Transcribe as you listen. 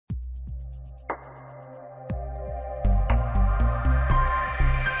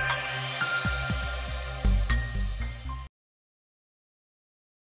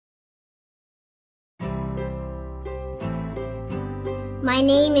My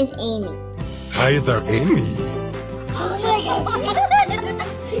name is Amy. Hi there, Amy.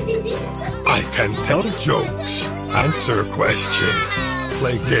 I can tell jokes, answer questions,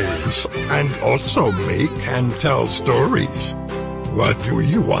 play games, and also make and tell stories. What do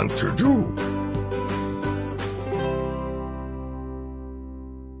you want to do?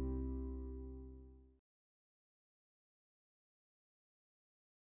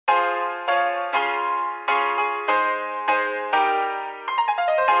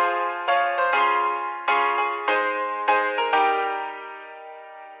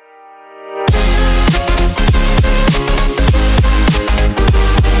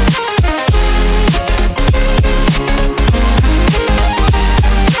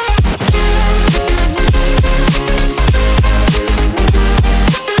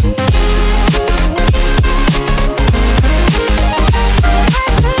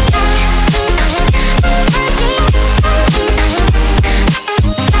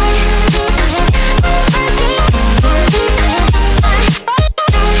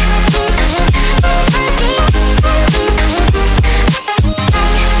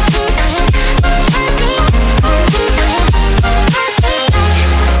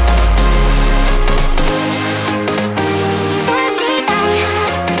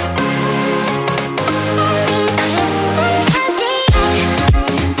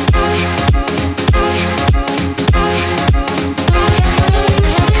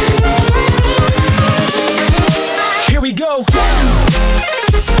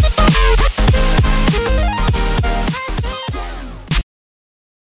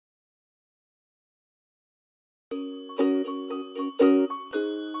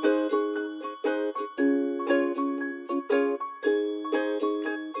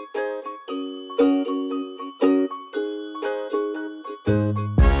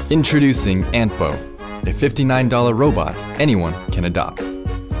 Introducing Antbo, a $59 robot anyone can adopt.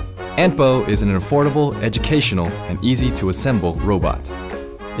 Antbo is an affordable, educational, and easy-to-assemble robot.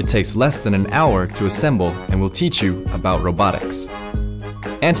 It takes less than an hour to assemble and will teach you about robotics.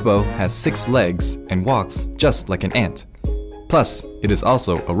 Antbo has 6 legs and walks just like an ant. Plus, it is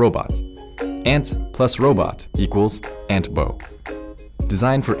also a robot. Ant plus robot equals Antbo.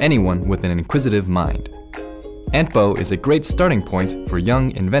 Designed for anyone with an inquisitive mind. Antbo is a great starting point for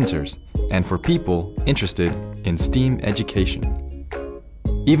young inventors and for people interested in STEAM education.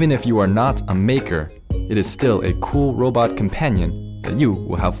 Even if you are not a maker, it is still a cool robot companion that you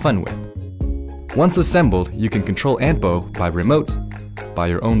will have fun with. Once assembled, you can control Antbo by remote, by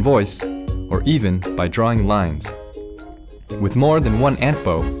your own voice, or even by drawing lines. With more than one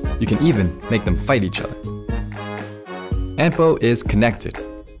Antbo, you can even make them fight each other. Antbo is connected.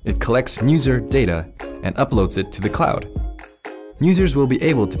 It collects user data and uploads it to the cloud. Users will be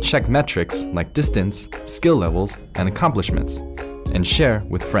able to check metrics like distance, skill levels, and accomplishments, and share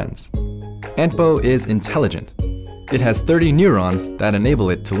with friends. Antbo is intelligent. It has 30 neurons that enable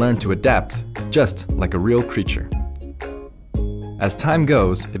it to learn to adapt, just like a real creature. As time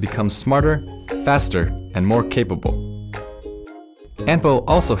goes, it becomes smarter, faster, and more capable. Antbo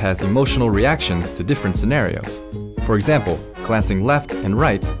also has emotional reactions to different scenarios. For example, glancing left and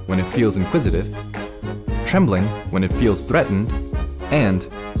right when it feels inquisitive, trembling when it feels threatened, and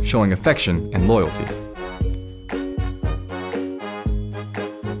showing affection and loyalty.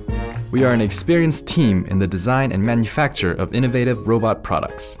 We are an experienced team in the design and manufacture of innovative robot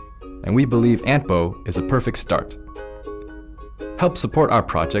products, and we believe Antbo is a perfect start. Help support our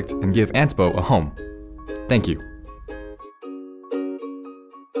project and give Antbo a home. Thank you.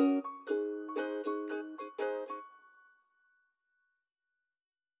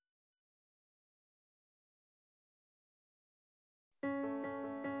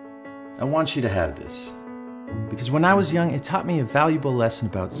 I want you to have this, because when I was young, it taught me a valuable lesson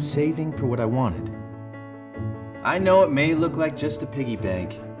about saving for what I wanted. I know it may look like just a piggy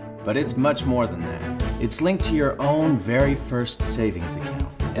bank, but it's much more than that. It's linked to your own very first savings account,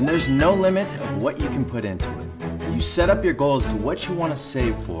 and there's no limit of what you can put into it. You set up your goals to what you want to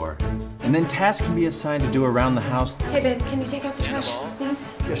save for, and then tasks can be assigned to do around the house. Hey babe, can you take out the trash,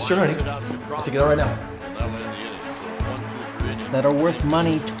 please? Yeah, sure, honey. I'll take it out right now. That are worth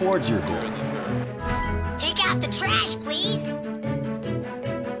money towards your goal. Take out the trash, please.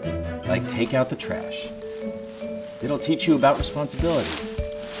 Like take out the trash. It'll teach you about responsibility.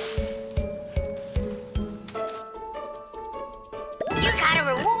 You got a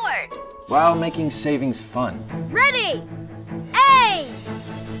reward. While making savings fun. Ready! Aim!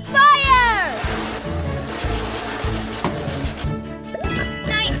 Fire!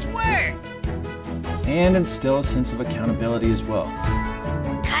 Nice work! And instill a sense of accountability as well.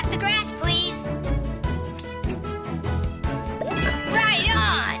 Cut the grass, please. Right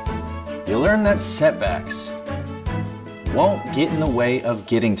You'll learn that setbacks won't get in the way of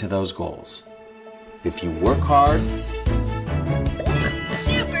getting to those goals. If you work hard,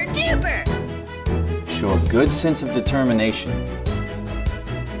 Super duper! show a good sense of determination,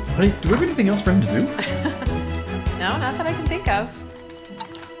 Honey, do we have anything else for him to do? No, not that I can think of.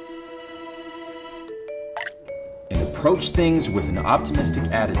 and approach things with an optimistic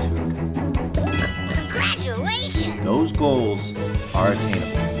attitude, Congratulations! those goals are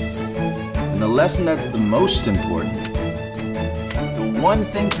attainable. And the lesson that's the most important, the one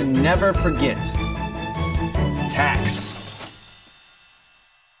thing to never forget, tax.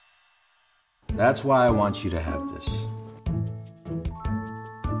 That's why I want you to have this.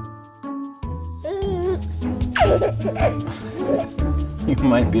 You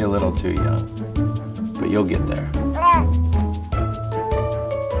might be a little too young, but you'll get there.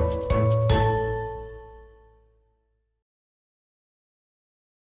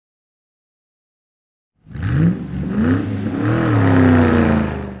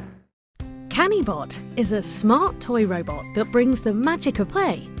 Cannybot is a smart toy robot that brings the magic of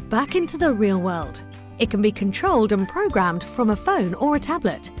play back into the real world. It can be controlled and programmed from a phone or a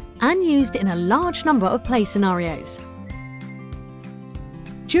tablet and used in a large number of play scenarios.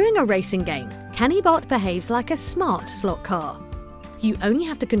 During a racing game, Cannybot behaves like a smart slot car. You only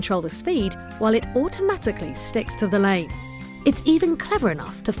have to control the speed while it automatically sticks to the lane. It's even clever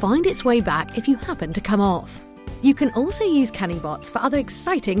enough to find its way back if you happen to come off. You can also use Cannybots for other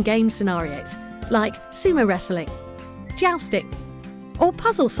exciting game scenarios, like sumo wrestling, jousting, or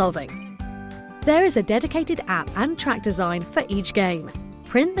puzzle solving. There is a dedicated app and track design for each game.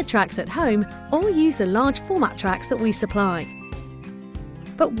 Print the tracks at home or use the large format tracks that we supply.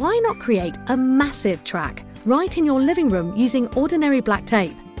 But why not create a massive track right in your living room using ordinary black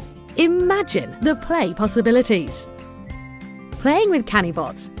tape? Imagine the play possibilities! Playing with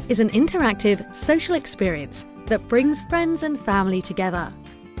Cannybots is an interactive social experience that brings friends and family together.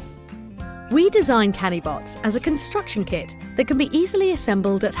 We designed Cannybots as a construction kit that can be easily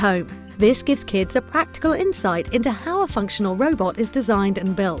assembled at home. This gives kids a practical insight into how a functional robot is designed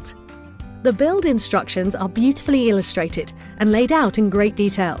and built. The build instructions are beautifully illustrated and laid out in great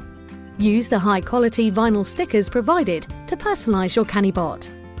detail. Use the high-quality vinyl stickers provided to personalize your Cannybot.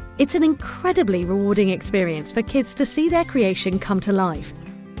 It's an incredibly rewarding experience for kids to see their creation come to life.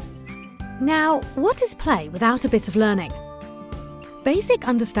 Now, what is play without a bit of learning? Basic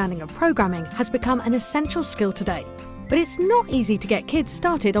understanding of programming has become an essential skill today, but it's not easy to get kids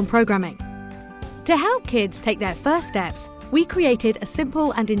started on programming. To help kids take their first steps, we created a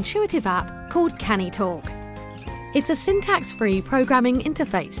simple and intuitive app called CannyTalk. It's a syntax-free programming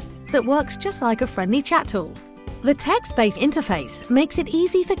interface that works just like a friendly chat tool. The text-based interface makes it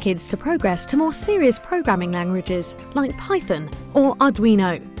easy for kids to progress to more serious programming languages like Python or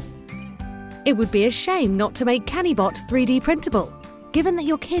Arduino. It would be a shame not to make Cannybot 3D printable, given that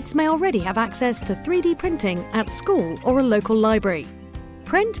your kids may already have access to 3D printing at school or a local library.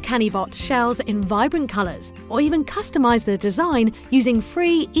 Print Cannybot shells in vibrant colours or even customise the design using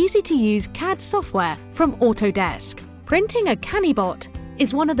free, easy-to-use CAD software from Autodesk. Printing a Cannybot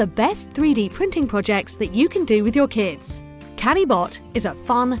is one of the best 3D printing projects that you can do with your kids. Cannybot is a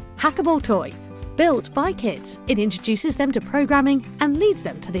fun, hackable toy. Built by kids, it introduces them to programming and leads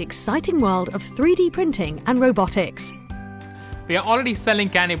them to the exciting world of 3D printing and robotics. We are already selling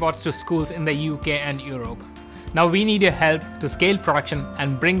Cannybots to schools in the UK and Europe. Now we need your help to scale production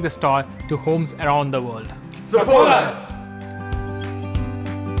and bring this toy to homes around the world. Support us!